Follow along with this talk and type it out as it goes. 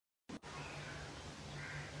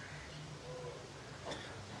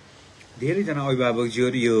धेरैजना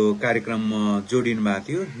अभिभावकजीहरु यो कार्यक्रममा जोडिनु भएको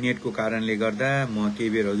थियो। नेटको कारणले गर्दा म केही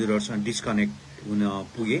बेर हजुरहरुसँग डिस्कनेक्ट हुन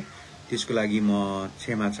पुगे, त्यसको लागि म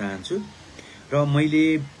क्षमा चाहन्छु। र मैले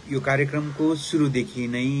यो कार्यक्रमको सुरुदेखि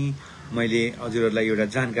नै मैले हजुरहरुलाई एउटा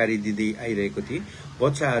जानकारी दिँदै आइरहेको थिएँ।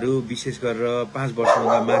 बच्चाहरू विशेष गरेर 5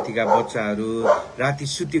 वर्षभन्दा माथिका बच्चाहरू राति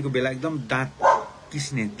सुतेको बेला एकदम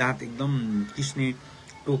दाँत एकदम किस्ने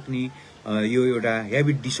टोक्ने यो एउटा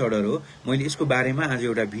ह्याबिट डिसअर्डर हो। मैले यसको बारेमा आज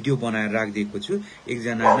एउटा भिडियो बनाएर राखिदिएको छु।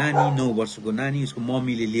 एकजना नानी 9 वर्षको नानी, उसको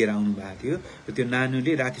मम्मीले लिएर आउनु भएको थियो र त्यो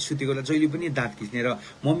नानीले राति सुतेको बेला जहिले पनि दाँत किस्ने र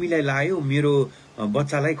मम्मीलाई लाग्यो मेरो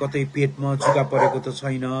बच्चालाई कतै पेटमा जुका परेको त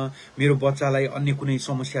छैन, मेरो बच्चालाई अन्य कुनै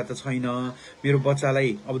समस्या त छैन, मेरो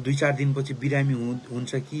बच्चालाई अब 2-4 दिनपछि बिरामी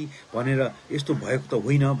हुन्छ कि भनेर यस्तो भएको त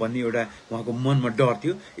होइन भन्ने एउटा उहाँको मनमा डर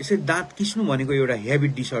थियो। यसरी दाँत किस्नु भनेको एउटा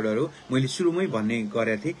ह्याबिट डिसअर्डर हो, मैले सुरुमै भन्ने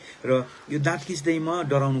गरेको थिएँ। र यो दाँत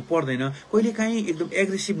किस्दैमा डराउनु पर्दैन। कहिलेकाहीँ एकदम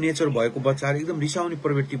एग्रेसिभ नेचर भएको बच्चाहरू, एकदम रिसाउने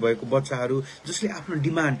प्रवृत्ति भएको बच्चाहरू, जसले आफ्नो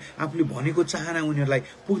डिमान्ड, आफूले भनेको चाहना उनीहरूलाई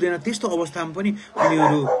पुग्दैन, त्यस्तो अवस्थामा पनि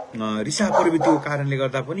उनीहरू रिसा प्रवृत्तिको कारणले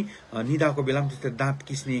गर्दा पनि निदाको बेलामा त्यस्तो दाँत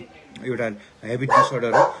किस्ने एउटा ह्याबिट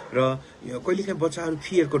डिसअर्डर हो। र कहिलेकाहीँ बच्चाहरू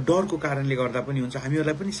फियरको डरको कारणले गर्दा पनि हुन्छ।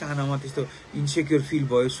 हामीहरूलाई पनि सानोमा त्यस्तो इन्सेक्योर फिल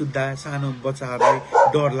भयो, सुत्दा सानो बच्चाहरूलाई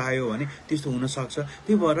डर लाग्यो भने त्यस्तो हुन सक्छ।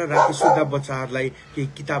 त्यही भएर राति सुत्दा बच्चाहरूलाई केही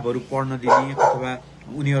किताबहरू पढ्न दिने अथवा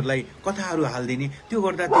उनीहरूलाई कथाहरू हाल्दिने, त्यो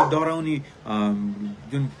गर्दा त्यो डराउने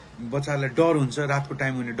जुन बच्चालाई डर हुन्छ रातको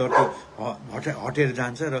टाइम हुने डर त्यो हटेर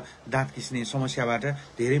जान्छ र दाँत किस्ने समस्याबाट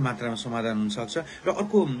धेरै मात्रामा समाधान हुन सक्छ। र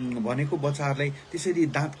अर्को भनेको बच्चाहरूलाई त्यसरी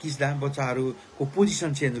दाँत किस्दा बच्चाहरूको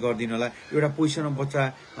पोजिसन चेन्ज गरिदिनु होला। एउटा पोजिसनमा बच्चा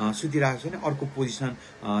सुतिरहेको छ भने अर्को पोजिसन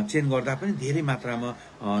चेन्ज गर्दा पनि धेरै मात्रामा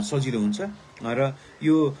सजिलो हुन्छ। र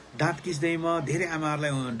यो दाँत किस्दैमा धेरै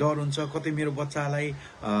आमाहरूलाई डर हुन्छ, कतै मेरो बच्चालाई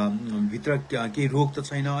भित्र केही रोग त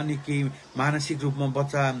छैन, अनि केही मानसिक रूपमा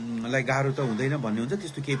बच्चालाई गाह्रो त हुँदैन भन्ने हुन्छ।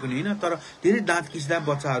 त्यस्तो केही पनि होइन। तर धेरै दाँत किस्दा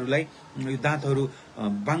बच्चाहरूलाई यो दाँतहरू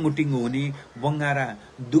बाङ्गोटिङ्गो हुने, बङ्गारा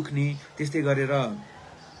दुख्ने, त्यस्तै गरेर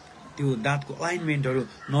त्यो दाँतको अलाइनमेन्टहरू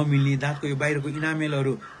नमिल्ने, दाँतको यो बाहिरको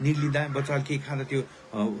इनामेलहरू निक्लिँदा बच्चाले केही खाँदा त्यो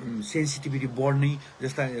सेन्सिटिभिटी बढ्ने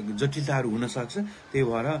जस्ता जटिलताहरू हुन सक्छ। त्यही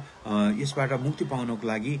भएर यसबाट मुक्ति पाउनको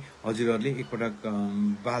लागि हजुरहरूले एकपटक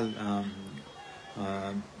बाल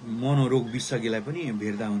मनोरोग विशेषज्ञलाई पनि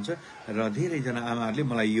भेट्दा हुन्छ। र धेरैजना आमाहरूले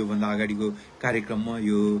मलाई योभन्दा अगाडिको कार्यक्रममा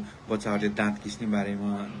यो बच्चाहरूले दाँत किस्ने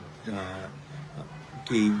बारेमा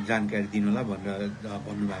केही जानकारी दिनुहोला भनेर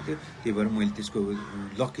भन्नुभएको थियो। त्यही भएर मैले त्यसको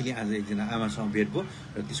लक्कीली आज एकजना आमासँग भेट भयो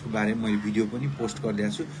र त्यसको बारेमा मैले भिडियो पनि पोस्ट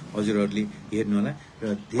गरिदिएको छु, हजुरहरूले हेर्नुहोला। र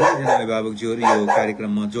धेरैजना अभिभावकजीहरू यो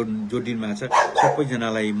कार्यक्रममा जोडिनु भएको छ,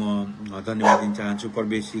 सबैजनालाई म धन्यवाद दिन चाहन्छु।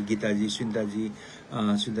 परवेशी, गीताजी,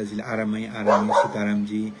 सुन्दाजीले आरामै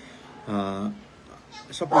सीतारामजी,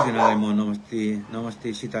 सबैजनालाई म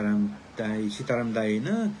नमस्ते सीताराम दाई होइन,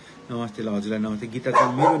 नमस्ते ल हजुरलाई नमस्ते। गीता छ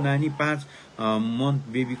मेरो नानी 5 मन्थ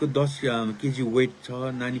बेबीको 10 केजी वेट छ,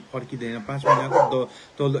 नानी फर्किँदैन, 5 महिनाको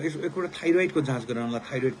तल्लो। एकपल्ट थाइरोइडको जाँच गराउनलाई,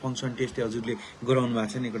 थाइरोइड फङ्सन टेस्ट हजुरले गराउनु भएको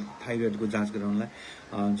छ नि, एकपल्ट थाइरोइडको जाँच गराउनलाई।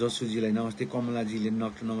 जसुजीलाई नमस्ते, कमलाजीले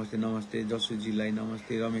डक्टर नमस्ते, जसुजीलाई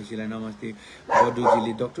नमस्ते, रमेशजीलाई नमस्ते,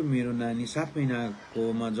 बडुजीले डक्टर मेरो नानी 7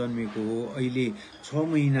 महिनाकोमा जन्मेको हो, अहिले 6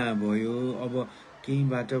 महिना भयो, अब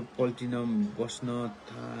केहीबाट पल्टिन बस्न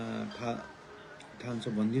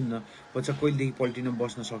थाल्छ भनिदिनु न, बच्चा कहिलेदेखि पल्टिन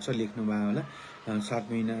बस्न सक्छ लेख्नु भयो होला।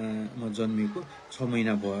 7 महिनामा जन्मेको, 6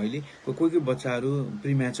 महिना भयो अहिले। कोही बच्चाहरू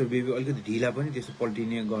प्रिम्याचुर बेबी अलिकति ढिला पनि त्यस्तो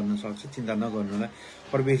पल्टिने गर्न सक्छ, चिन्ता नगर्नु होला।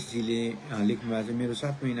 परवेशजीले लेख्नु भएको छ मेरो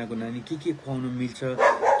 7 महिनाको नानी के खुवाउनु मिल्छ,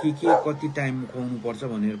 के कति टाइम खुवाउनु पर्छ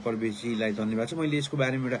भनेर परवेशजीलाई धन्यवाद छ। मैले यसको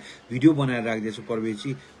बारेमा एउटा भिडियो बनाएर राखिदिएको छु,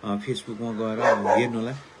 परवेशजी फेसबुकमा गएर हेर्नु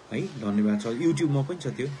होला है, धन्यवाद छ। युट्युबमा पनि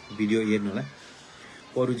छ त्यो भिडियो, हेर्नु होला।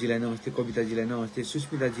 परुजीलाई नमस्ते, कविताजीलाई नमस्ते,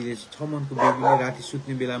 सुस्मिताजीले 6 मन्थको बेबीले राति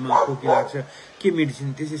सुत्ने बेलामा खोकी लाग्छ, के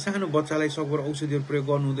मेडिसिन? त्यसै सानो बच्चालाई सकभर औषधिहरू प्रयोग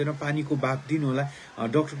गर्नु हुँदैन, पानीको भाप दिनु होला,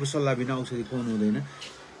 डक्टरको सल्लाह बिना औषधि खुवाउनु हुँदैन।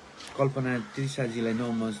 कल्पना त्रिसाजीलाई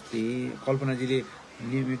नमस्ते, कल्पनाजीले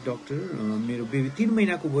नियमित डक्टर मेरो बेबी 3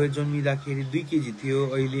 महिनाको भयो, जन्मिँदाखेरि 2 केजी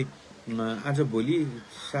थियो, अहिले आज भोलि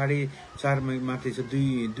 4.5 मात्रै छ,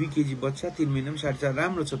 2 केजी बच्चा, 3 महिनामा 4.5,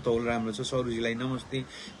 राम्रो छ, तौल राम्रो छ। सरुजीलाई नमस्ते,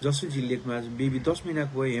 जसुजी लेख्नु आज बेबी 10 महिनाको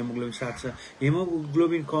भयो, हेमोग्लोबिन 7 छ,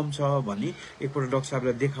 हेमोग्लोबिन कम छ भने एकपल्ट डाक्टर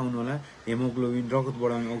साहबलाई देखाउनु होला। हेमोग्लोबिन रगत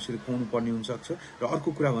बढाउने औषधि खुवाउनु पर्ने हुनसक्छ। र अर्को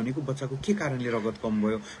कुरा भनेको बच्चाको के कारणले रगत कम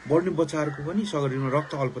भयो, बढ्ने बच्चाहरूको पनि शरीरमा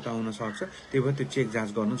रक्त अल्पता हुन सक्छ, त्यही भएर त्यो चेक जाँच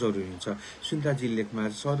गर्नु जरुरी हुन्छ। सुन्ताजीले लेख्नु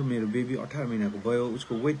आज सर मेरो बेबी 18 महिनाको भयो,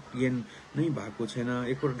 उसको वेट गेन नै भएको छैन,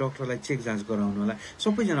 एकपल्ट डाक्टरलाई चेक जाँच गराउनु होला।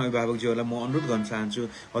 सबैजना अभिभावकज्यूहरूलाई म अनुरोध गर्न चाहन्छु,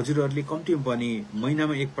 हजुरहरूले कम्तीमा पनि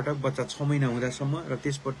महिनामा एकपटक बच्चा 6 महिना हुँदासम्म र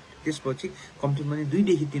त्यसपछि कम्तीमा पनि 2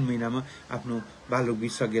 देखि 3 महिनामा आफ्नो बालरोग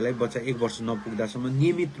विशेषज्ञलाई बच्चा 1 वर्ष नपुग्दासम्म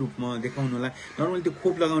नियमित रूपमा देखाउनु होला। नर्मली त्यो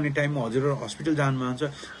खोप लगाउने टाइममा हजुरहरू हस्पिटल जानुहुन्छ,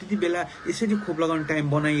 त्यति बेला यसरी खोप लगाउने टाइम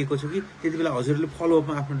बनाइएको छ कि त्यति बेला हजुरहरूले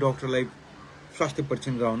फलोअपमा आफ्नो डाक्टरलाई स्वास्थ्य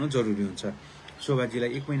परीक्षण गराउन जरुरी हुन्छ। शोभाजीलाई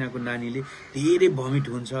 1 महिनाको नानीले धेरै भमिट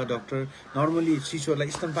हुन्छ, डाक्टर नर्मली शिशुहरूलाई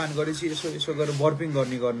स्तनपान गरेपछि यसो गरेर बर्पिङ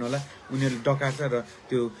गर्नु होला, उनीहरूले डकार्छ र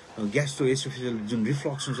त्यो ग्यास्ट्रो एसोफेजियल जुन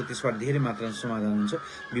रिफ्लक्स हुन्छ त्यसबाट धेरै मात्रामा समाधान हुन्छ।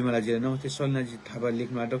 विमलाजीलाई नमस्ते। सलिनाजी थापा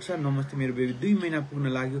लेख्नु भएको, डाक्टर साहब नमस्ते, मेरो बेबी 2 महिना पुग्न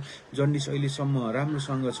लाग्यो, जन्डिस अहिलेसम्म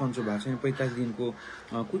राम्रोसँग सन्चो भएको छैन, 45 दिनको,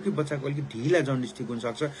 कोही बच्चाको अलिकति ढिला जन्डिस ठिक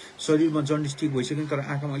हुनसक्छ, शरीरमा जन्डिस ठिक भइसक्यो तर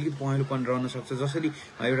आँखामा अलिकति पहेँलोपन रहन सक्छ, जसरी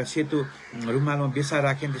एउटा सेतो रुमालमा बेसा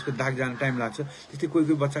राख्यो भने त्यसको दाग जान टाइम लाग्छ, त्यस्तै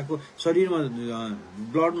कोही बच्चाको शरीरमा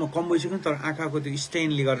ब्लडमा कम भइसक्यो तर आँखाको त्यो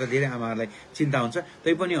स्टेनले गर्दा धेरै आमाहरूलाई चिन्ता हुन्छ।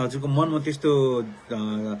 तैपनि हजुरको मनमा त्यस्तो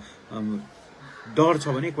डर छ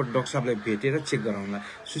भने एकपल्ट डाक्टर साहबलाई भेटेर चेक गराउनुला।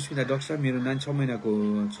 सुस्मिता, डाक्टर साहब मेरो नानी 6 महिनाको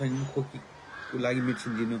छैन, खोकीको लागि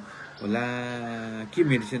मेडिसिन दिनु होला के?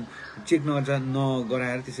 मेडिसिन चेक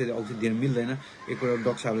नगराएर त्यसरी औषधि दिन मिल्दैन, एकपल्ट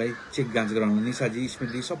डाक्टर साहबलाई चेक जाँच गराउनु। निशाजी,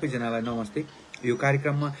 स्मृति, सबैजनालाई नमस्ते। यो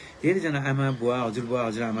कार्यक्रममा धेरैजना आमा बुवा,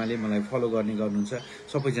 हजुरआमाले मलाई फलो गर्नुहुन्छ,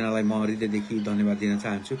 सबैजनालाई म हृदयदेखि धन्यवाद दिन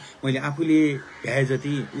चाहन्छु। मैले आफूले भ्याए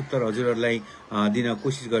जति उत्तर हजुरहरूलाई दिन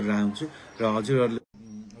कोसिस गरिरहेको हुन्छु र हजुरहरूले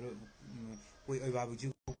कोही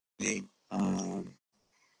अभिभावकज्यूले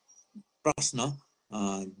प्रश्न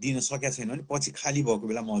दिन सकेका छैन भने पछि खाली भएको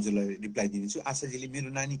बेला म हजुरलाई रिप्लाई दिनेछु। आशाजीले मेरो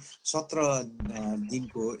नानी 17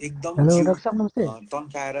 दिनको एकदम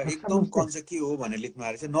तन्काएर एकदम कञ्च के हो भनेर लेख्नु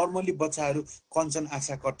भएको रहेछ। नर्मली बच्चाहरू कञ्चन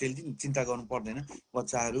आशा कटेल चिन्ता गर्नु पर्दैन,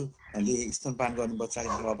 बच्चाहरूले स्तनपान गर्ने बच्चाले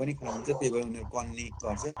हावा पनि खानुहुन्छ, त्यही भएर उनीहरू कन्ने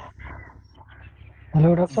गर्छ।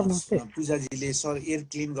 पूजाजीले सर एयर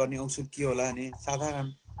क्लिन गर्ने औषध के होला भने साधारण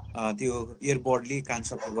त्यो एयरबडले कान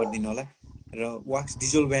सफा गरिदिनु होला र वाक्स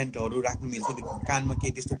डिजोल्भेन्टहरू राख्नु मिल्छ। त्यो कानमा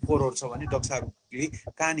केही त्यस्तो फोहोरहरू छ भने डाक्टर साहबले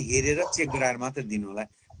कान हेरेर चेक गराएर मात्र दिनु होला।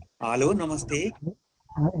 हेलो नमस्ते।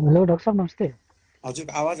 हेलो डाक्टर साहब नमस्ते।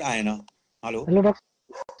 हजुरको आवाज आएन। हेलो हेलो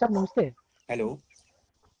डाक्टर साहब नमस्ते। हेलो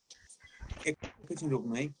एकैछिन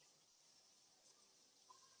रोक्नु है।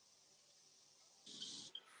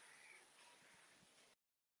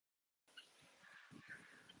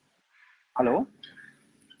 हेलो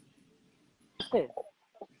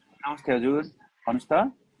नमस्ते हजुर, भन्नुहोस् त।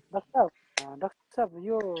 डाक्टर साहब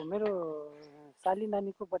यो मेरो साली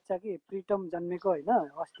नानीको बच्चा कि प्रिटम जन्मेको होइन,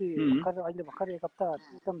 अस्ति भर्खर 1 हप्ता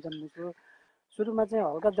प्रिटम जन्मेको। सुरुमा चाहिँ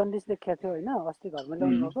हल्का जन्डिस देखिएको थियो होइन, अस्ति घरमा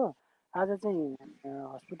ल्याउनु भएको, आज चाहिँ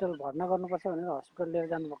हस्पिटल भर्ना गर्नुपर्छ भनेर हस्पिटल लिएर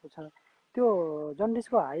जानुभएको छ। त्यो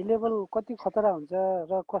जन्डिसको हाई लेभल कति खतरा हुन्छ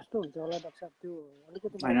र कस्तो हुन्छ होला डाक्टर साहब, त्यो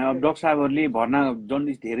अलिकति होइन। अब डाक्टर साहबहरूले भर्ना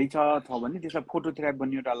जन्डिस धेरै छ भने त्यसलाई फोटोथेरापी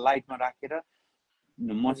भन्ने एउटा लाइटमा राखेर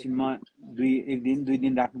मसिनमा 1 दिन 2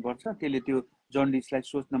 दिन राख्नुपर्छ। त्यसले त्यो जन्डिसलाई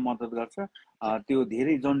सोच्न मद्दत गर्छ। त्यो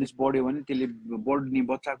धेरै जन्डिस बढ्यो भने त्यसले बढ्ने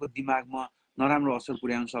बच्चाको दिमागमा नराम्रो असर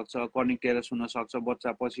पुर्याउन सक्छ, कर्निक्टेरस हुन सक्छ,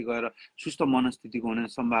 बच्चा पछि गएर सुस्त मनस्थितिको हुने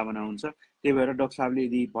सम्भावना हुन्छ। त्यही भएर डाक्टर साहबले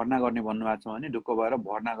यदि भर्ना गर्ने भन्नुभएको छ भने ढुक्क भएर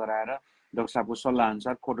भर्ना गराएर डाक्टर साहबको सल्लाह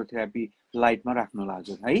अनुसार फोटोथेरापी लाइटमा राख्नु होला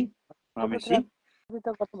हजुर है। रमेशजी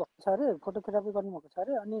फोटोथेरापी गर्नुभएको छ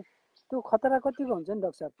अरे, अनि त्यो खतरा कतिको हुन्छ नि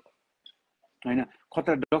डाक्टर साहब? होइन,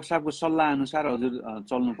 खतरा डाक्टर साहबको सल्लाह अनुसार हजुर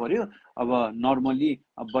चल्नु पर्यो। अब नर्मली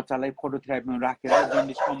बच्चालाई फोटोथेरापीमा राखेर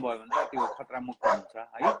जन्डिस कम भयो भने त त्यो खतरा मुक्त हुन्छ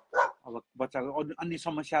है। अब बच्चाको अन्य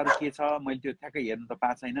समस्याहरू के छ मैले त्यो ठ्याक्कै हेर्नु त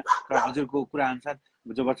पाएको छैन, र हजुरको कुरा अनुसार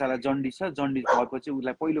जो बच्चालाई जन्डिस छ, जन्डिस भएपछि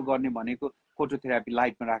उसलाई पहिलो गर्ने भनेको फोटोथेरापी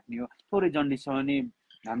लाइटमा राख्ने हो। थोरै जन्डिस छ भने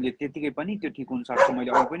हामीले त्यतिकै पनि त्यो ठिक हुनसक्छ।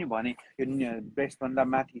 मैले अघि पनि भने यो ब्रेस्टभन्दा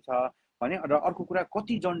माथि छ भने। र अर्को कुरा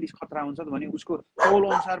कति जन्डिस खतरा हुन्छ भने उसको तौल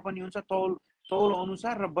अनुसार पनि हुन्छ, तौल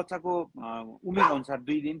अनुसार र बच्चाको उमेर अनुसार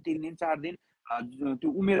 2 दिन 3 दिन 4 दिन त्यो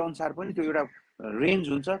उमेर अनुसार पनि त्यो एउटा रेन्ज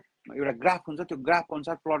हुन्छ, एउटा ग्राफ हुन्छ। त्यो ग्राफ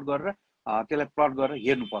अनुसार प्लट गरेर त्यसलाई प्लट गरेर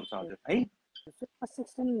हेर्नुपर्छ हजुर है।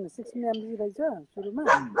 16 एमजी रहेछ सुरुमा।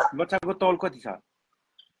 बच्चाको तौल कति छ?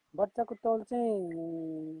 बच्चाको तौल चाहिँ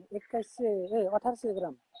 1800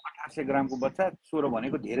 ग्राम। 1800 ग्रामको बच्चा 16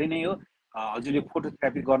 भनेको धेरै नै हो। हजुरले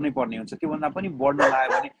फोटोथेरापी गर्नै पर्ने हुन्छ। त्योभन्दा पनि बढ्न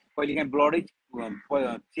लाग्यो भने कहिलेकाहीँ ब्लडै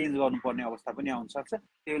चेन्ज गर्नुपर्ने अवस्था पनि आउन सक्छ।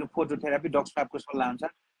 त्यही भएर फोटोथेरापी डाक्टर साहबको सल्लाह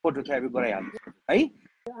अनुसार फोटोथेरापी गराइहाल्नु है।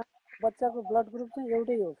 बच्चाको ब्लड ग्रुप चाहिँ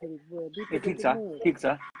एउटै हो फेरि? ठिक छ,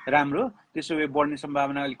 राम्रो। त्यसो भए बढ्ने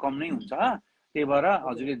सम्भावना अलिक कम नै हुन्छ। त्यही भएर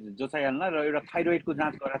हजुरले जचाइहाल्नु। र एउटा थाइरोइडको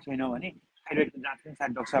जाँच गराएको छैन भने थाइरोइडको जाँच पनि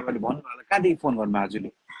सायद डाक्टर साहबले भन्नुभयो। कहाँदेखि फोन गर्नुभयो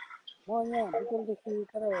हजुरले? म यहाँ बुटोलदेखि,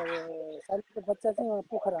 तर सालीको बच्चा चाहिँ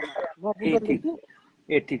पोखरामा। म बुटोलदेखि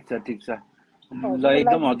ए ठिक छ ल हजुरको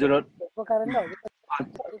एकदम लागि हजुर भएको कारणले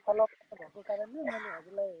हजुरलाई फलो भएको कारणले मैले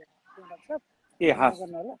हजुरलाई डक्टर ए हस्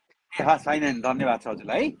नगर्नु होला। हस् होइन धन्यवाद छ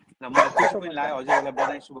हजुरलाई है ल मलाई खुसी पनि लाग्यो हजुरहरूलाई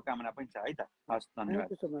बधाई शुभकामना पनि छ है त हस् धन्यवाद।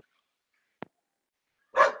 Thank you so much.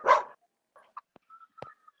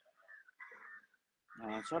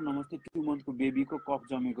 Sir नमस्ते 2 मन्थको बेबीको कफ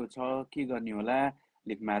जमेको छ के गर्ने होला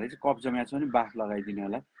लेखमा आएर चाहिँ कफ जमेको छ भने बाफ लगाइदिने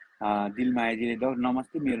होला। दिलमा आइदिने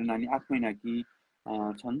नमस्ते मेरो नानी 8 महिना कि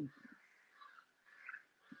छन्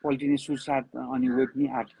पल्टिने सुसाद अनि वेट नि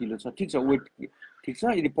 8 किलो छ ठिक छ वेट ठिक छ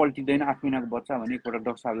यदि पल्टिँदैन 8 महिनाको बच्चा भने एकपल्ट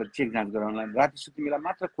डाक्टर साहबलाई चेक जाँच गराउनलाई राति सुत्ने बेला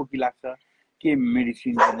मात्र खोकी लाग्छ के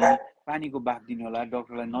मेडिसिन दिने पानीको बाफ दिनु होला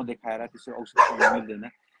डाक्टरलाई नदेखाएर त्यसो औषध खान मिल्दैन।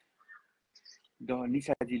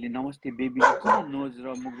 निशाजीले नमस्ते बेबीले किन नोज र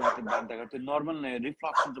मुखबाट बान्ता गर्छ नर्मल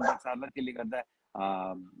रिफ्लक्स हुन्छ बच्चाहरूलाई त्यसले गर्दा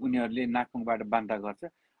उनीहरूले नाकमुखबाट बान्ता गर्छ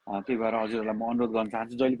त्यही भएर हजुरहरूलाई म अनुरोध गर्न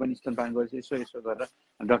चाहन्छु जहिले पनि स्तनपान गरेपछि यसो गरेर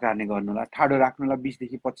डकार्ने गर्नु होला ठाडो राख्नुलाई 20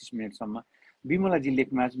 देखि 25 मिनटसम्म। विमलाजी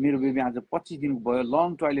लेखमा मेरो बेबी आज 25 दिन भयो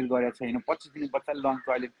लङ टोयलेट गरेको छैन 25 दिन बच्चाले लङ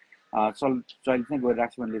टोयलेट टोयलेट नै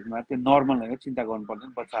गरिरहेको छ भने लेखमा त्यो नर्मल होइन चिन्ता गर्नु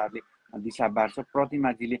पर्दैन बच्चाहरूले दिशा बार्छ।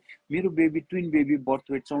 प्रतिमाजीले मेरो baby twin baby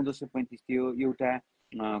birth weight 1435 थियो एउटा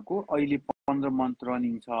को अहिले 15 मन्थ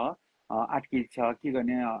रनिङ छ 8 केजी छ के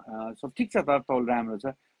गर्ने सब ठिक छ त तौल राम्रो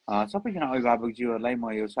छ। सबैजना अभिभावकज्यूहरूलाई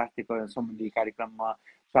म यो स्वास्थ्य सम्बन्धी कार्यक्रममा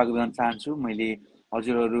स्वागत गर्न चाहन्छु। मैले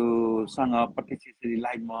हजुरहरूसँग प्रत्यक्ष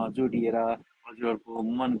लाइभमा जोडिएर हजुरहरूको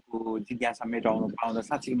मनको जिज्ञासा मेटाउन पाउँदा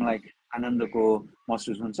साँच्चै मलाई आनन्दको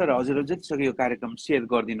महसुस हुन्छ र हजुरहरू जतिसक्यो यो कार्यक्रम सेयर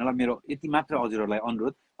गरिदिनु होला मेरो यति मात्र हजुरहरूलाई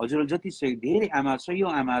अनुरोध। हजुरहरू जतिसक्यो धेरै आमा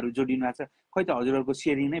सयौं आमाहरू जोडिनु भएको छ खै त हजुरहरूको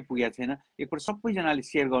सेयरिङ नै पुगेको छैन एकपल्ट सबैजनाले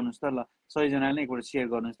सेयर गर्नुहोस् त ल 100 जनाले नै एकपल्ट सेयर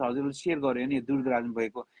गर्नुहोस् त हजुरहरूले सेयर गर्यो भने दूरदराज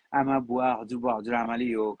भएको आमा बुवा हजुरबुवा हजुरआमाले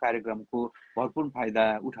यो कार्यक्रमको भरपूर फाइदा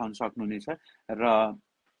उठाउन सक्नुहुनेछ र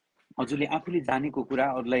हजुरले आफूले जानेको कुरा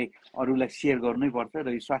अरूलाई सेयर गर्नै पर्छ र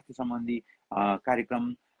यो स्वास्थ्य सम्बन्धी कार्यक्रम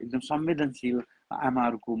एकदम संवेदनशील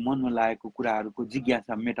आमाहरूको मनमा लागेको कुराहरूको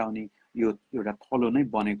जिज्ञासा मेटाउने यो एउटा थलो नै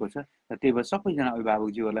बनेको छ र त्यही भएर सबैजना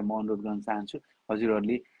अभिभावकज्यूहरूलाई म अनुरोध गर्न चाहन्छु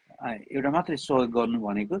हजुरहरूले एउटा मात्रै सहयोग गर्नु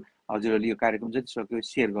भनेको हजुरहरूले यो कार्यक्रम जति सक्यो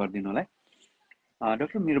सेयर गरिदिनु होला।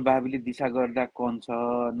 डाक्टर मेरो बाबुले दिशा गर्दा कन छ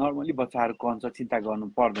नर्मली बच्चाहरू कन छ चिन्ता गर्नु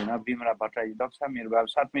पर्दैन। बिमला भट्टराई डाक्टर साहब मेरो बाबु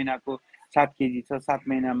 7 महिनाको 7 केजी छ 7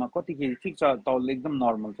 महिनामा कति केजी ठिक छ तौल एकदम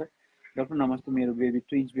नर्मल छ। डाक्टर नमस्ते मेरो बेबी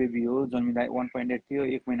ट्विन्स बेबी हो जन्मिँदा 1.8 थियो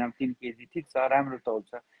 1 महिनामा 3 केजी ठिक छ राम्रो तौल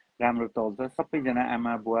छ। सबैजना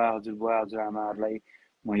आमा बुवा हजुरआमाहरूलाई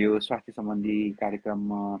म यो स्वास्थ्य सम्बन्धी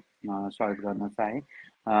कार्यक्रममा स्वागत गर्न चाहे।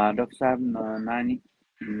 डाक्टर साहब नानी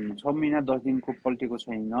 6 महिना 10 दिनको पल्टेको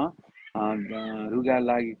छैन रुगा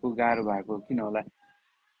लागेको गाह्रो भएको किन होला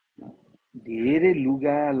धेरै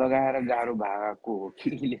लुगा लगाएर गाह्रो भएको हो कि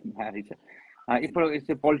लेख्नु छ एकपल्ट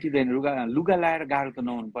यस्तै पल्टिँदैन लुगा लगाएर गाह्रो त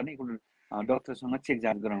नहुनु पर्ने एकपल्ट डाक्टरसँग चेक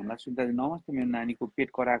जाँच गराउनुला। सुन्दाखेरि नमस्ते मेरो नानीको पेट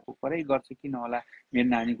कराई गर्छ किन होला मेरो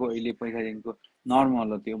नानीको अहिले 45 दिनको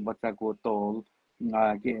नर्मल हो त्यो बच्चाको तौल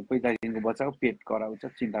के 45 दिनको बच्चाको पेट कराउँछ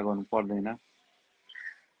चिन्ता गर्नु पर्दैन।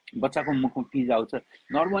 बच्चाको मुखमा पिज आउँछ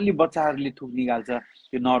नर्मल्ली बच्चाहरूले थुक निकाल्छ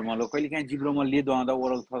त्यो नर्मल हो कहिलेकाहीँ जिब्रोमा लेदो आउँदा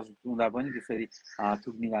ओरल थ्रस हुँदा पनि त्यसरी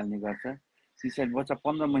थुक निकाल्ने गर्छ। त्यसरी बच्चा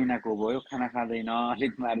 15 महिनाको भयो खाना खाँदैन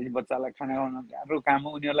अलिक मारि बच्चालाई खाना खाउन गाह्रो काम हो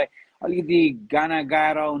उनीहरूलाई अलिकति गाना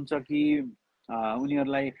गाएर हुन्छ कि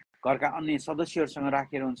उनीहरूलाई घरका अन्य सदस्यहरूसँग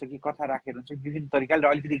राखेर हुन्छ कि कथा राखेर हुन्छ विभिन्न तरिकाले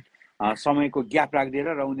अलिकति समयको ग्याप राखिदिएर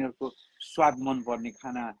र उनीहरूको स्वाद मनपर्ने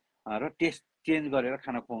खाना र टेस्ट चेन्ज गरेर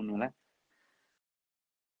खाना खुवाउनु होला।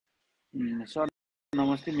 सर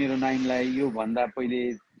नमस्ते मेरो नानीलाई यो भन्दा पहिले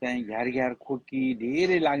चाहिँ घ्यार खोकी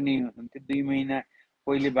धेरै लाग्ने हुन्थ्यो 2 महिना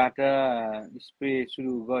पहिलेबाट स्प्रे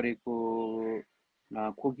सुरु गरेको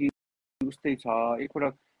खोकी उस्तै छ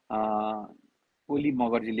एकपल्ट ओली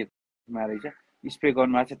मगरजी लेख्नुमा रहेछ स्प्रे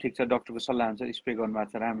गर्नुभएको छ ठिक छ डाक्टरको सल्लाह अनुसार स्प्रे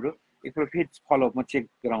गर्नुभएको छ राम्रो एकपल्ट फेरि फलोअपमा चेक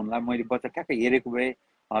गराउनुला मैले बच्चा ट्याक्कै हेरेको भए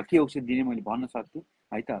के औषध दिने मैले भन्न सक्थेँ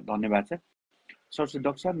है त धन्यवाद छ। सर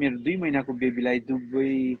डाक्टर साहब मेरो 2 महिनाको बेबीलाई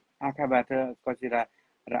दुवै आँखाबाट कचेरा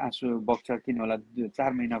र आँसु बग्छ किन होला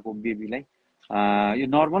 4 महिनाको बेबीलाई यो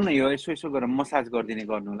नर्मल नै हो यसो गरेर मसाज गरिदिने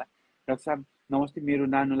गर्नु होला। डाक्टर साहब नमस्ते मेरो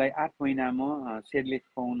नानुलाई 8 महिनामा सेरेलेक्स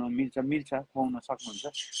खुवाउन मिल्छ खुवाउन सक्नुहुन्छ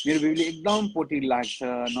मेरो बेबीले एकदम पोटी लाग्छ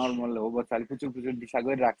नर्मल हो बच्चाले पुचुर दिशा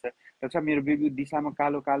गरिराख्छ। डाक्टर साहब मेरो बेबी दिशामा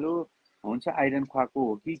कालो हुन्छ आइरन खुवाएको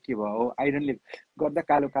हो कि के भयो आइरनले गर्दा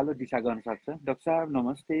कालो दिशा गर्न सक्छ। डाक्टर साहब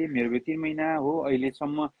नमस्ते मेरो बेबी 3 महिना हो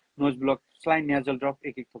अहिलेसम्म नोज ब्लक स्लाइन न्याजल ड्रप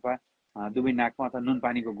एक थोपा दुवै नाकमा अथवा नुन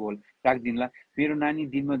पानीको घोल राखिदिनुला। मेरो नानी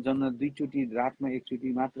दिनमा जन्म 2 चोटि रातमा 1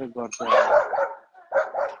 चोटि मात्र गर्छ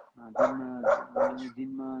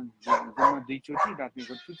दिनमा 2 चोटि रातमा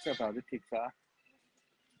ठिक छ त हजुर ठिक छ।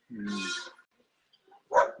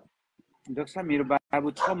 डाक्टर साहब मेरो बाबु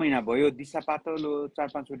 6 महिना भयो, दिशा पातलो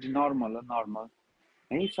 4-5 चोटि नर्मल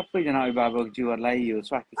है। सबैजना अभिभावकज्यूहरूलाई यो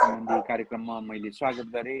स्वास्थ्य सम्बन्धी कार्यक्रममा मैले स्वागत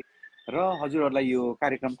गरेँ र हजुरहरूलाई यो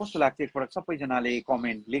कार्यक्रम कस्तो लाग्छ एकपटक सबैजनाले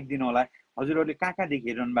कमेन्ट लेखिदिनु होला। हजुरहरूले कहाँ कहाँदेखि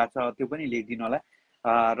हेरिरहनु भएको छ त्यो पनि लेखिदिनु होला।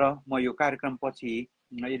 र म यो कार्यक्रम पछि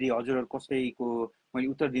यदि हजुरहरू कसैको मैले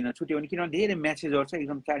उत्तर दिन छुट्यो भने, किनभने धेरै म्यासेजहरू छ,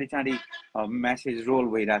 एकदम चाँडी चाँडी म्यासेज रोल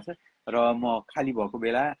भइरहेछ र म खाली भएको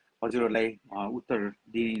बेला हजुरहरूलाई उत्तर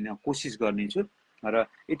दिन कोसिस गर्नेछु। र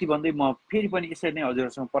यति भन्दै म फेरि पनि यसरी नै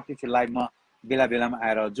हजुरहरूसँग प्रत्यक्ष लाइभमा बेला बेलामा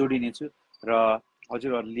आएर जोडिनेछु। र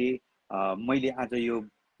हजुरहरूले मैले आज यो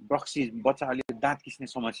बक्सी बच्चाहरूले दाँत किस्ने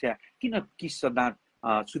समस्या किन किस्छ दाँत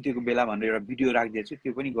सुतेको बेला भनेर एउटा भिडियो राखिदिएको छु,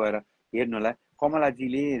 त्यो पनि गएर हेर्नु होला।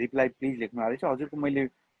 कमलाजीले रिप्लाई प्लिज लेख्नु भएको छ। हजुरको मैले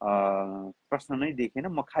प्रश्न नै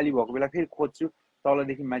देखेन, म खाली भएको बेला फेरि खोज्छु,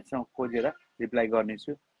 तलदेखि माथिसम्म खोजेर रिप्लाई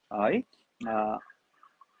गर्नेछु है।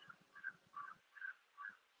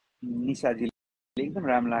 निशाजीले एकदम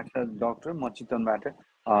राम्रो लाग्छ डाक्टर, म चितवनबाट,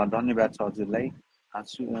 धन्यवाद छ हजुरलाई।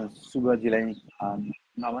 सुब्बाजीलाई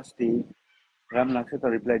नमस्ते, राम्रो लाग्छ त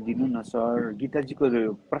रिप्लाई दिनु न सर। गीताजीको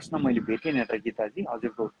प्रश्न मैले भेटेन त गीताजी,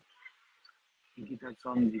 हजुरको गीता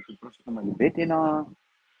चन्दजीको प्रश्न मैले भेटेन।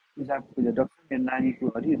 पूजा डाक्टर मेरो नानीको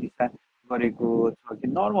हरियो दिशा गरेको छ कि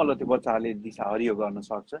नर्मल हो, त्यो बच्चाहरूले दिशा हरियो गर्न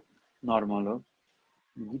सक्छ, नर्मल हो।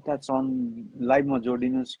 गीता चन्द लाइभमा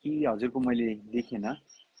जोडिनुहोस् कि हजुरको मैले देखेन।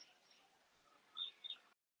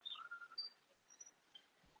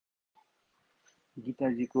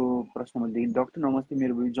 गीताजीको प्रश्न मैले देखेँ। डाक्टर नमस्ते,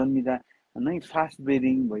 मेरो बुढी जन्मिँदा नै फास्ट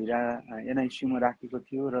ब्रिदिङ भइरह एनआइसियुमा राखेको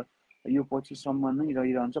थियो र यो पछिसम्म नै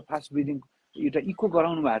रहिरहन्छ। फास्ट ब्रिदिङ एउटा इको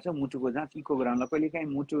गराउनु भएको छ, मुटुको जाँच इको गराउनुलाई। कहिलेकाहीँ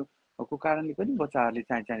मुटुको कारणले पनि बच्चाहरूले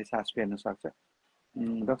चाँडी चाँडी सास फेर्न सक्छ।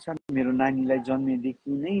 डाक्टर साहब मेरो नानीलाई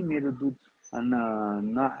जन्मेदेखि नै मेरो दुध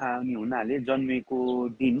नआउने हुनाले जन्मेको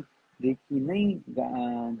दिनदेखि नै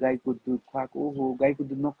गाईको दुध खुवाएको। ओहो, गाईको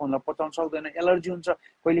दुध नखुवाउँदा पचाउन सक्दैन, एलर्जी हुन्छ,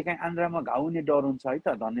 कहिलेकाहीँ आन्द्रामा घाउ हुने डर हुन्छ है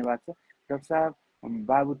त। धन्यवाद छ डाक्टर साहब।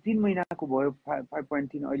 बाबु 3 महिनाको भयो,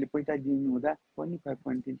 5.3, अहिले 45 दिन हुँदा पनि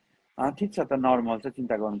 5.3, ठिक छ त, नर्मल छ,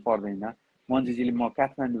 चिन्ता गर्नु पर्दैन। मन्जुजीले म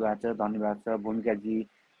काठमाडौँबाट, धन्यवाद छ। भूमिकाजी,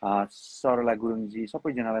 सरला गुरुङजी,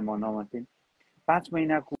 सबैजनालाई म नमस्ते। 5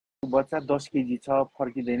 महिनाको बच्चा 10 केजी छ,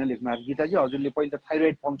 फर्किँदैन लेख्नु भएको। गीताजी हजुरले पहिला त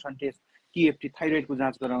थाइरोइड फङ्सन टेस्ट टिएफटी थाइरोइडको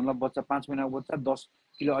जाँच गराउनुलाई। बच्चा 5 महिनाको बच्चा 10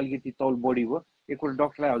 किलो अलिकति तौल बढी भयो, एकपल्ट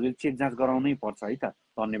डक्टरलाई हजुरले चेक जाँच गराउनै पर्छ है त।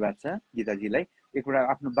 धन्यवाद छ गीताजीलाई। एकपल्ट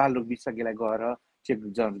आफ्नो बालरोग विशेषज्ञलाई गएर चेक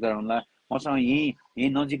जाँच गराउनुलाई। मसँग यहीँ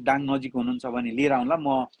नजिक दाङ नजिक हुनुहुन्छ भने लिएर आउँला।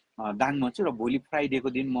 म दाङमा छु र भोलि फ्राइडेको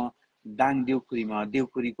दिन म दाङ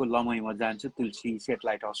देउखुरीको लमैमा जान्छु, तुलसी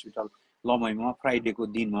सेटेलाइट हस्पिटल लमैमा फ्राइडेको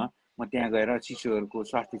दिनमा। म त्यहाँ गएर शिशुहरूको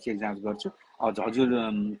स्वास्थ्य चेक जाँच गर्छु। हजुर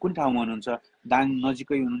कुन ठाउँमा हुनुहुन्छ? दाङ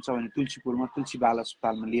नजिकै हुनुहुन्छ भने तुलसीपुरमा तुलसी बाल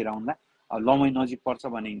अस्पतालमा लिएर आउँदा, लमै नजिक पर्छ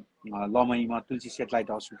भने लमैमा तुलसी सेटेलाइट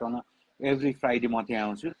हस्पिटलमा एभ्री फ्राइडे म त्यहाँ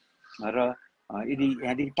आउँछु। र यदि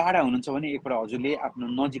यहाँदेखि टाढा हुनुहुन्छ भने एकपल्ट हजुरले आफ्नो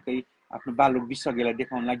नजिकै आफ्नो बालरोग विशेषज्ञलाई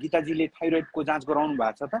देखाउनुलाई। गीताजीले थाइरोइडको जाँच गराउनु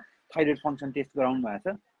भएको छ त? थाइरोइड फङ्सन टेस्ट गराउनु भएको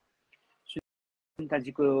छ?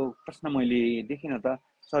 सुनिताजीको प्रश्न मैले देखिनँ त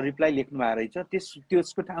सर, रिप्लाई लेख्नु भएको रहेछ।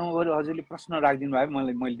 त्यसको ठाउँमा हजुरले प्रश्न राखिदिनु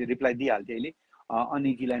भयो, मैले रिप्लाई दिइहाल्थेँ अहिले।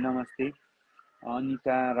 अनिजीलाई नमस्ते।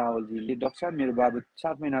 अनिता रावलजीले डाक्टर साहब मेरो बाबु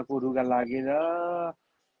 7 महिनाको रुगा लागेर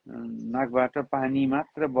नाकबाट पानी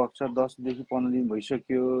मात्र बग्छ, 10 देखि 15 दिन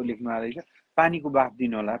भइसक्यो लेख्नु भएको रहेछ। पानीको बाफ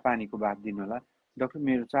दिनु होला, पानीको बाफ दिनु होला। डाक्टर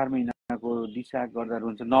मेरो 4 महिनाको दिशा गर्दा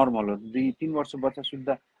रुन्छ, नर्मल हो। 2-3 वर्ष बच्चा शुद्ध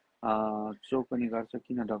चौकनी गर्छ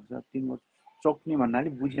किन डाक्टर? 3 वर्ष चौक्ने भन्नाले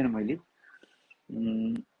बुझेन मैले।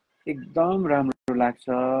 एकदम राम्रो लाग्छ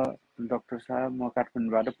डाक्टर साहब। म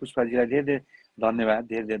काठमाडौँबाट। पुष्पाजीलाई धेरै धन्यवाद,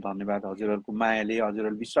 धेरै धन्यवाद। हजुरहरूको मायाले,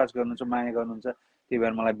 हजुरहरू विश्वास गर्नुहुन्छ, माया गर्नुहुन्छ, त्यही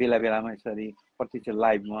भएर मलाई बेला बेलामा यसरी प्रत्यक्ष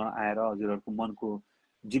लाइभमा आएर हजुरहरूको मनको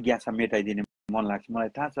जिज्ञासा मेटाइदिने मन लाग्छ। मलाई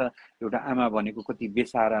थाहा छ एउटा आमा भनेको कति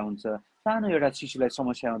बेसहारा हुन्छ, सानो एउटा शिशुलाई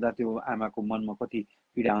समस्या हुँदा त्यो आमाको मनमा कति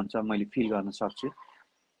पीडा हुन्छ, मैले फिल गर्न सक्छु।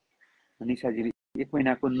 निशाजीले 1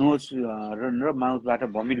 महिनाको नोज र माउथबाट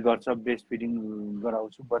भमिट गर्छ, ब्रेस्ट फिडिङ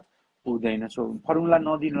गराउँछु बट पुग्दैन, सो फर्मुला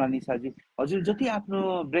नदिनु होला निशाजी। हजुर जति आफ्नो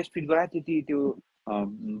ब्रेस्ट फिड गरायो त्यति त्यो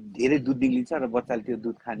धेरै दुध निक्लिन्छ र बच्चाले त्यो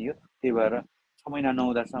दुध खाने हो। त्यही भएर 6 महिना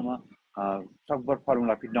नहुँदासम्म सकभर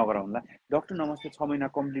फर्मुला फिड नगराउनुला। डाक्टर नमस्ते, 6 महिना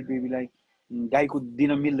कम्प्लिट बेबीलाई गाईको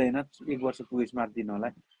दिन मिल्दैन, 1 वर्ष पुगेसम्म दिनु होला।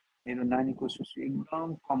 मेरो नानीको सुसु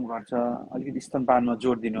एकदम कम गर्छ, अलिकति स्तनपानमा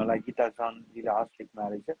जोड दिनु होला। गीता चन्दजीले हस् लेख्नु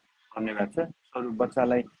रहेछ, धन्यवाद छ। अरू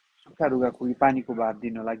बच्चालाई सुक्खा रुगा खुगी पानीको भात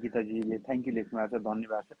दिनु होला। गीताजीले थ्याङ्क यू लेख्नु भएको छ,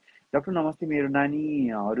 धन्यवाद छ। डाक्टर नमस्ते, मेरो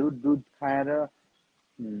नानीहरू दुध खाएर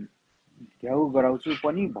घ्याउ गराउँछु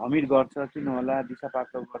पनि भमिट गर्छ, किन होला? दिशा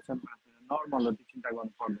पात्र गर्छन्, नर्मल हो, चिन्ता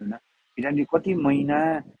गर्नु पर्दैन। किनभने कति महिना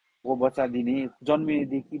को बच्चा दिने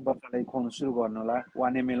जन्मेदेखि बच्चालाई खुवाउन सुरु गर्नु होला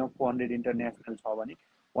 1 ml 400 इन्टरनेसनल छ भने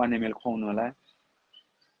 1 ml खुवाउनु होला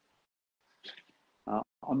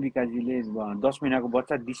अम्बिकाजीले 10 महिनाको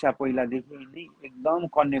बच्चा दिशा पहिलादेखि नै एकदम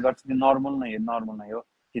कन्ने गर्छ नर्मल नै हो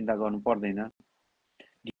चिन्ता गर्नु पर्दैन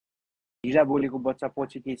ढिला बोलेको बच्चा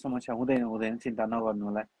पछि केही समस्या हुँदैन चिन्ता नगर्नु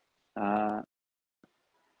होला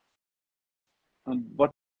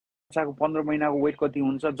बच्चाको 15 महिनाको वेट कति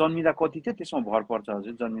हुन्छ जन्मिदा कति थियो त्यसमा भर पर्छ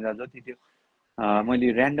हजुर जन्मिदा जति थियो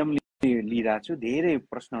मैले र्यान्डमली लिइरहेको छु धेरै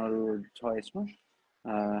प्रश्नहरू छ यसमा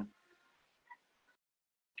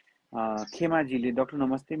खेमाजीले डाक्टर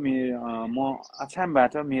नमस्ते म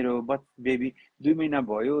आसामबाट मेरो बेबी 2 महिना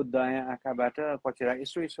भयो दायाँ आँखाबाट पछेरा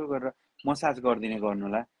यसो गरेर मसाज गरिदिने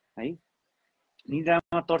गर्नुला है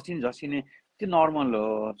निद्रामा तर्सिन झसिने त्यो नर्मल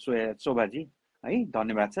हो शोभाजी है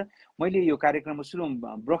धन्यवाद छ मैले यो कार्यक्रमको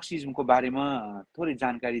सुरुमा ब्रक्सिजमको बारेमा थोरै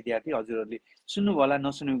जानकारी दिएको थिएँ हजुरहरूले सुन्नु होला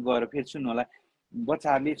नसुन्नु गएर फेरि सुन्नु होला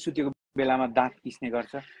बच्चाहरूले सुतेको बेलामा दाँत पिस्ने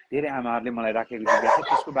गर्छ धेरै आमाहरूले मलाई राखेको देखेको छ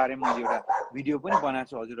त्यसको बारेमा मैले एउटा भिडियो पनि बनाएको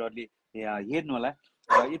छु हजुरहरूले हेर्नु होला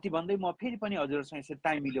यति भन्दै म फेरि पनि हजुरहरूसँग यसरी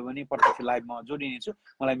टाइम मिल्यो भने प्रत्यक्ष लाइभमा जोडिनेछु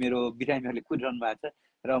मलाई मेरो बिरामीहरूले कुदिरहनु भएको छ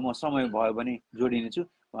र म समय भयो भने जोडिनेछु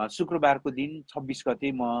शुक्रबारको दिन 26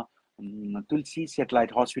 गते म तुलसी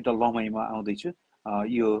सेटेलाइट हस्पिटल लमैमा आउँदैछु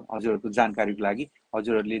यो हजुरहरूको जानकारीको लागि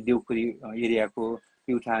हजुरहरूले देउखुरी एरियाको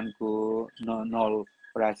प्युठानको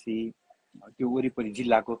नलपरासी त्यो वरिपरि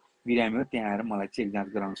जिल्लाको बिरामी हो त्यहाँ आएर मलाई चेक जाँच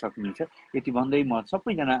गराउन सक्नुहुन्छ यति भन्दै म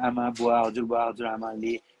सबैजना आमा बुवा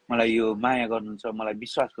हजुरआमाले मलाई यो माया गर्नुहुन्छ मलाई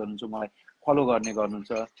विश्वास गर्नुहुन्छ मलाई फलो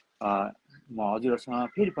गर्नुहुन्छ म हजुरहरूसँग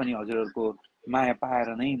फेरि पनि हजुरहरूको माया पाएर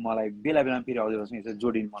नै मलाई बेलामा फेरि हजुरहरूसँग यसरी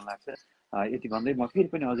जोडिन मन लाग्छ यति भन्दै म फेरि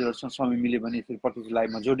पनि हजुरहरूसँग समय मिल्यो भने यसरी प्रत्यक्ष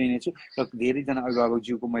लाइभमा जोडिनेछु र धेरैजना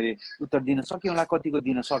अभिभावकज्यूको मैले उत्तर दिन सकेँ होला कतिको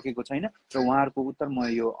दिन सकेको छैन र उहाँहरूको उत्तर म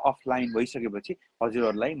यो अफलाइन भइसकेपछि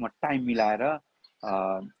हजुरहरूलाई म टाइम मिलाएर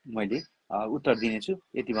मैले उत्तर दिनेछु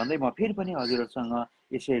यति भन्दै म फेरि पनि हजुरहरूसँग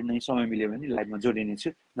यसरी नै समय मिल्यो भने लाइभमा जोडिनेछु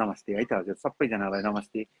नमस्ते है त हजुर सबैजनालाई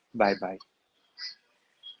नमस्ते बाई बाई